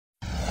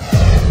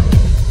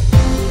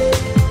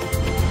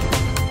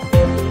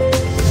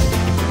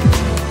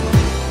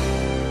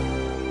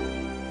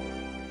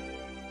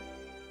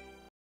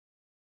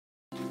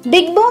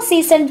Big Boss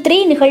season 3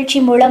 நிகழ்ச்சி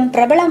மூலம்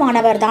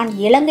பிரபலமானவர்தான்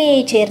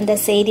இலங்கையைச் சேர்ந்த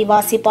செய்தி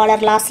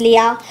வாசிப்பாளர்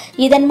லாஸ்லியா.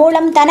 இதன்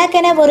மூலம்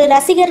தனக்கென ஒரு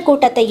ரசிகர்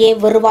கூட்டத்தையே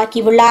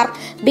உருவாக்கியுள்ளார்.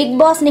 பிக்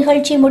பாஸ்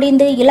நிகழ்ச்சி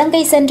முடிந்து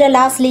இலங்கை சென்ற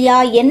லாஸ்லியா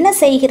என்ன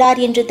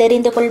செய்கிறார் என்று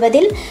தெரிந்து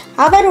கொள்வதில்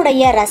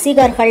அவருடைய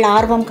ரசிகர்கள்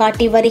ஆர்வம்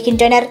காட்டி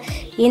வருகின்றனர்.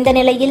 இந்த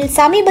நிலையில்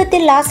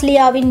சமீபத்தில்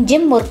லாஸ்லியாவின்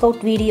ஜிம் ஒர்க்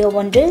அவுட் வீடியோ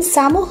ஒன்று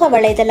சமூக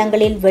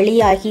வலைதளங்களில்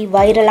வெளியாகி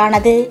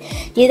வைரலானது.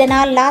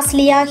 இதனால்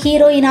லாஸ்லியா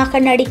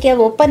ஹீரோயினாக நடிக்க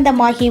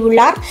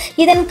ஒப்பந்தமாகியுள்ளார்.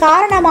 இதன்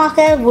காரணமாக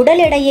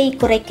உடல் எடையை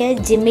குறைக்க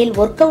ஜிம்மில்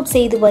ஒர்க் அவுட்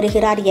செய்து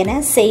வருகிறார் என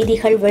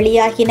செய்திகள்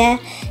வெளியாகின.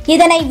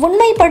 இதனை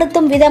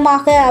உண்மைப்படுத்தும்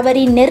விதமாக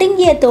அவரின்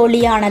நெருங்கிய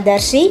தோழியான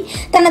தர்ஷி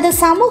தனது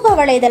சமூக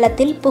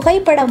வலைதளத்தில்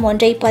புகைப்படம்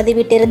ஒன்றை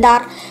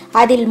பதிவிட்டிருந்தார்.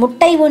 அதில்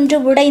முட்டை ஒன்று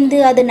உடைந்து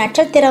அது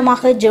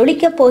நட்சத்திரமாக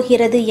ஜொலிக்கப்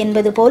போகிறது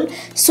என்பது போல்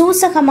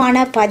சூசகமான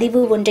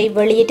பதிவு ஒன்றை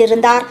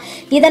வெளியிட்டிருந்தார்.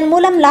 இதன்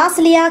மூலம்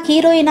லாஸ்லியா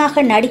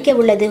ஹீரோயினாக நடிக்க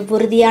உள்ளது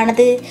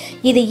உறுதியானது.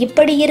 இது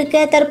இப்படி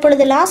இருக்க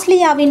தற்பொழுது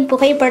லாஸ்லியாவின்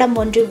புகைப்படம்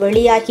ஒன்று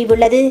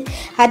வெளியாகியுள்ளது.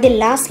 அதில்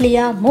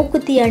லாஸ்லியா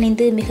மூக்குத்தி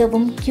அணிந்து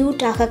மிகவும்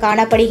கியூட்டாக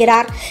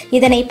காணப்படுகிறார்.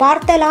 இதனை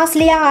பார்த்த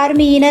லாஸ்லியா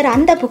ஆர்மியினர்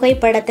அந்த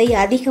புகைப்படத்தை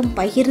அதிகம்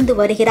பகிர்ந்து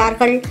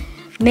வருகிறார்கள்.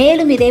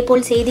 மேலும்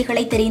இதேபோல்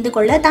செய்திகளை தெரிந்து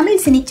கொள்ள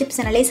தமிழ் சினி சிப்ஸ்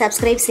சேனலை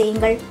சப்ஸ்கிரைப்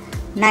செய்யுங்கள்.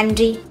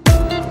 நன்றி.